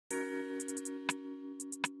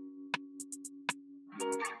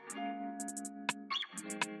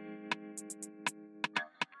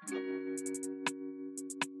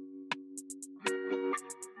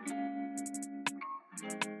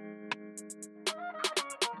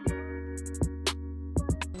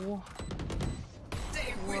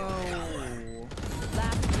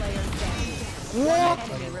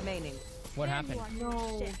enemy remaining. What happened?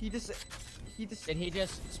 No, he just. Did he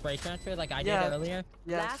just spray transfer like I did earlier?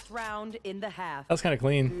 Yes. Last round in the half. That's kind of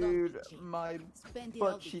clean. Dude, my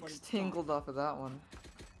butt cheeks tingled off of that one.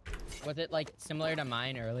 Was it like similar to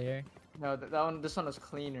mine earlier? No, that one. This one was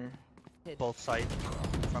cleaner. Both side.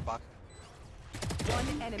 Front box.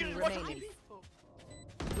 One enemy remaining.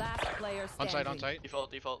 Last player standing. On site.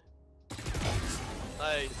 Default.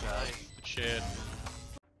 Nice. Good shit.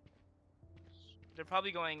 They're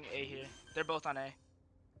probably going A here. They're both on A.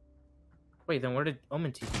 Wait, then where did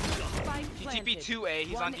Omen TP? He TP 2A.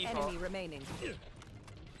 He's on default. Enemy remaining.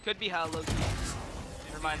 Could be Hal Loki.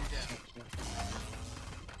 Never mind.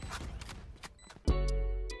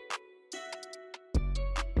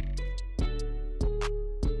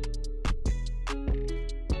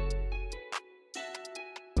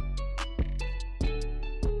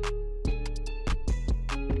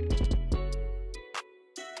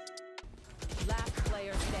 Last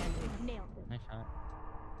player standing. Nice shot.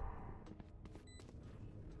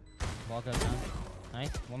 Ball goes down. Nice.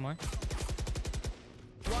 One more.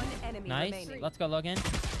 One enemy Nice. remaining. Let's go, Logan.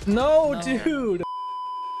 No, No. dude.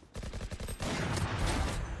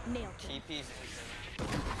 TP's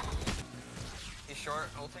he's short,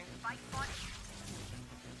 ulting.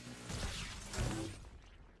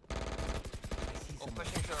 Oh,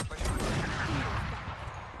 pushing short.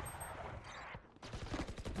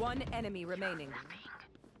 One enemy remaining.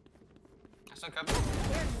 That's one cover.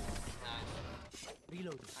 Nice.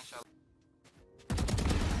 Reload. Nice shot.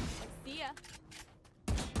 See ya.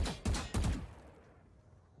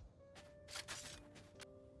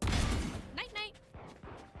 Night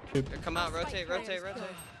night. Come out, rotate.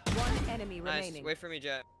 One enemy Nice. remaining. Wait for me,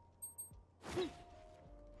 Jet.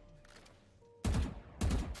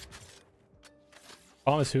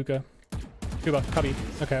 Oh, it's hookah. Cuba, cubby.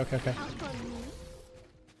 Okay. I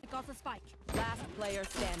got the spike. Last player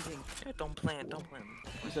standing. Don't plan.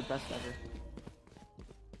 He's the best ever.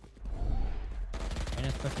 And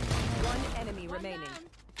it's pushing. One enemy One remaining. down.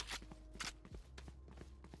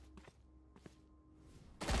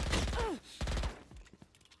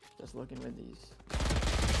 Just looking with these.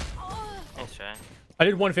 Nice try. I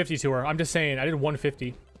did 150 to her. I'm just saying. I did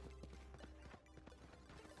 150.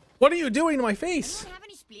 What are you doing to my I face? don't have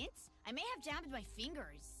any splints. I may have jammed my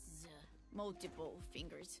fingers. Multiple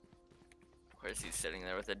fingers. Where's he sitting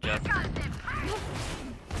there with a jet?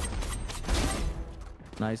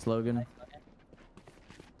 Nice, Logan.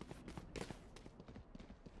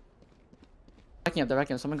 Backing up, they're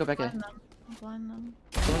backing up. Someone go back in. Blind them.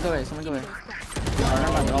 Someone go away. Oh,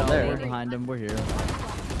 never mind, they're all there. We're behind him. We're here.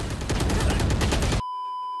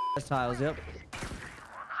 That's tiles. Yep.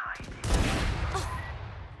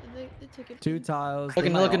 They took it. 2 tiles. Look,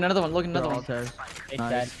 another one. Look, another They're all one. tears. It's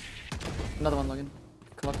Nice. dead. Another one, Logan.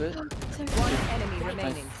 Come up to it. One enemy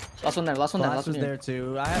remaining. Last one there. Last one Flash was here. there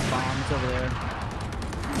too. I have bombs over there.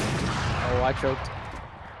 Oh, I choked.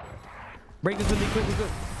 Break this with me quick.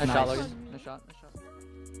 Nice shot, Nice. Logan. Nice shot.